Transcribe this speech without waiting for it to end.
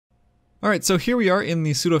Alright, so here we are in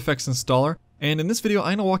the Pseudo Effects Installer, and in this video I'm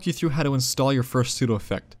going to walk you through how to install your first pseudo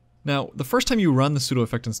effect. Now, the first time you run the Pseudo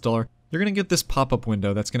Effect Installer, you're going to get this pop-up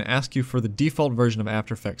window that's going to ask you for the default version of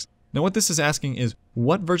After Effects. Now what this is asking is,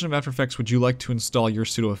 what version of After Effects would you like to install your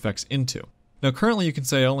pseudo effects into? Now currently you can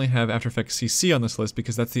say I only have After Effects CC on this list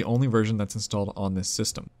because that's the only version that's installed on this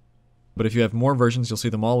system. But if you have more versions, you'll see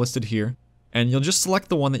them all listed here, and you'll just select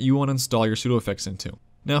the one that you want to install your pseudo effects into.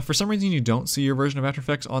 Now if for some reason you don't see your version of After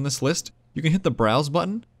Effects on this list, you can hit the Browse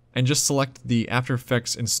button and just select the After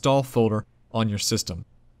Effects install folder on your system.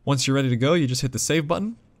 Once you're ready to go, you just hit the Save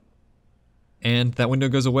button, and that window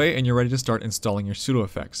goes away and you're ready to start installing your pseudo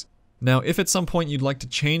effects. Now if at some point you'd like to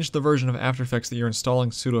change the version of After Effects that you're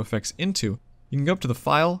installing pseudo effects into, you can go up to the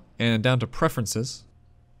File and down to Preferences,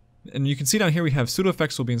 and you can see down here we have pseudo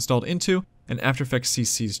effects will be installed into, and After Effects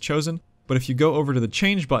CC is chosen. But if you go over to the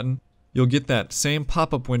Change button, you'll get that same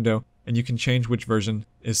pop-up window and you can change which version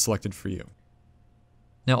is selected for you.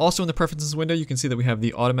 Now also in the Preferences window you can see that we have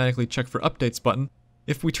the Automatically Check for Updates button.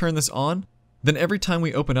 If we turn this on, then every time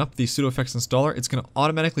we open up the Pseudo Effects Installer, it's going to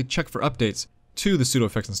automatically check for updates to the Pseudo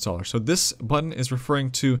Effects Installer. So this button is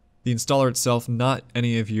referring to the installer itself, not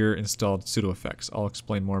any of your installed pseudo effects. I'll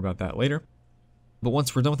explain more about that later. But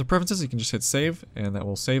once we're done with the preferences, you can just hit Save, and that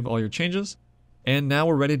will save all your changes. And now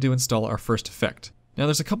we're ready to install our first effect. Now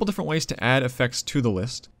there's a couple different ways to add effects to the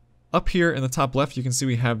list. Up here in the top left you can see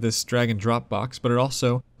we have this drag and drop box, but it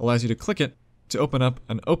also allows you to click it to open up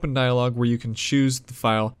an open dialog where you can choose the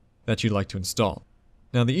file that you'd like to install.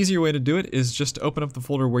 Now the easier way to do it is just to open up the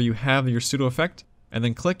folder where you have your pseudo effect, and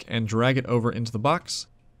then click and drag it over into the box,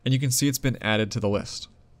 and you can see it's been added to the list.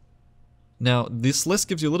 Now this list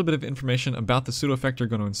gives you a little bit of information about the pseudo effect you're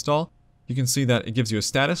going to install. You can see that it gives you a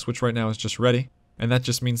status, which right now is just ready, and that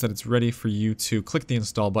just means that it's ready for you to click the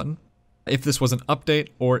install button. If this was an update,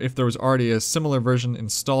 or if there was already a similar version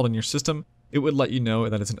installed in your system, it would let you know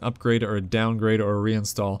that it's an upgrade or a downgrade or a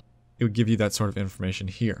reinstall. It would give you that sort of information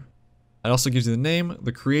here. It also gives you the name,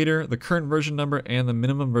 the creator, the current version number, and the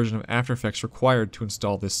minimum version of After Effects required to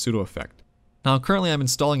install this pseudo effect. Now currently I'm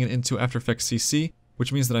installing it into After Effects CC,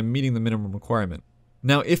 which means that I'm meeting the minimum requirement.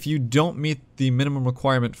 Now if you don't meet the minimum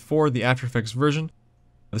requirement for the After Effects version,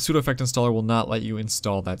 the Pseudo Effect Installer will not let you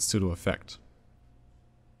install that pseudo effect.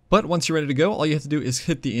 But once you're ready to go, all you have to do is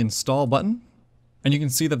hit the Install button, and you can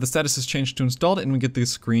see that the status has changed to Installed, and we get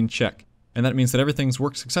this green check. And that means that everything's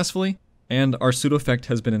worked successfully, and our pseudo effect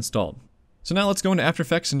has been installed. So now let's go into After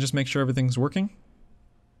Effects and just make sure everything's working.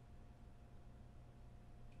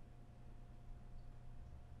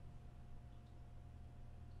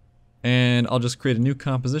 And I'll just create a new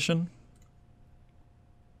composition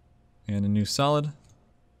and a new solid.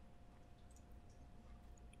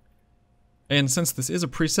 And since this is a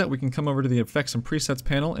preset, we can come over to the Effects and Presets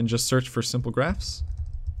panel and just search for Simple Graphs.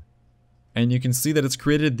 And you can see that it's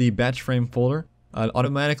created the batch frame folder. It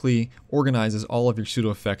automatically organizes all of your pseudo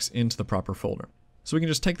effects into the proper folder. So we can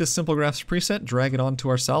just take this Simple Graphs preset, drag it onto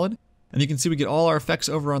our solid, and you can see we get all our effects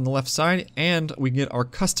over on the left side, and we get our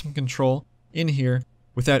custom control in here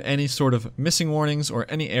without any sort of missing warnings or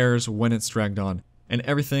any errors when it's dragged on. And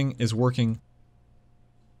everything is working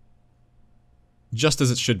just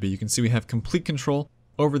as it should be. You can see we have complete control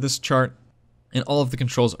over this chart, and all of the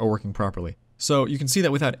controls are working properly. So you can see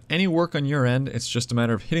that without any work on your end, it's just a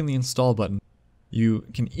matter of hitting the install button. You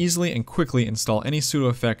can easily and quickly install any pseudo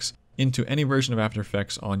effects into any version of After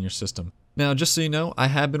Effects on your system. Now just so you know, I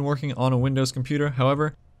have been working on a Windows computer,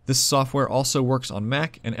 however, this software also works on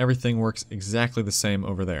Mac, and everything works exactly the same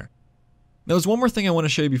over there. Now there's one more thing I want to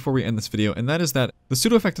show you before we end this video, and that is that the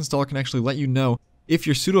Pseudo Effect Installer can actually let you know if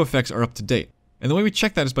your pseudo effects are up to date. And the way we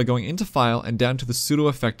check that is by going into File and down to the Pseudo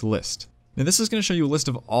Effect list. Now this is going to show you a list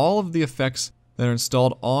of all of the effects that are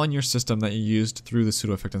installed on your system that you used through the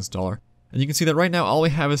Pseudo Effect Installer. And you can see that right now all we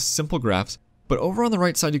have is Simple Graphs, but over on the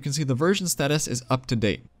right side you can see the version status is up to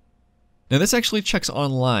date. Now this actually checks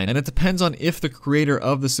online, and it depends on if the creator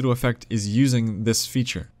of the pseudo effect is using this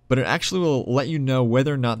feature. But it actually will let you know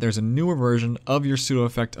whether or not there's a newer version of your pseudo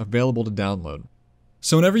effect available to download.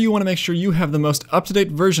 So whenever you want to make sure you have the most up-to-date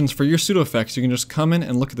versions for your pseudo effects, you can just come in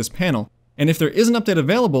and look at this panel. And if there is an update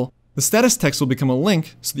available, the status text will become a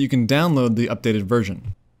link so that you can download the updated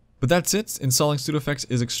version. But that's it. Installing pseudo effects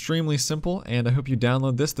is extremely simple, and I hope you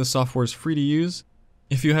download this. The software is free to use.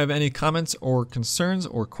 If you have any comments or concerns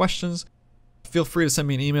or questions, feel free to send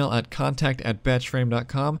me an email at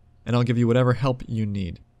contact@batchframe.com, and I'll give you whatever help you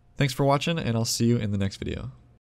need. Thanks for watching, and I'll see you in the next video.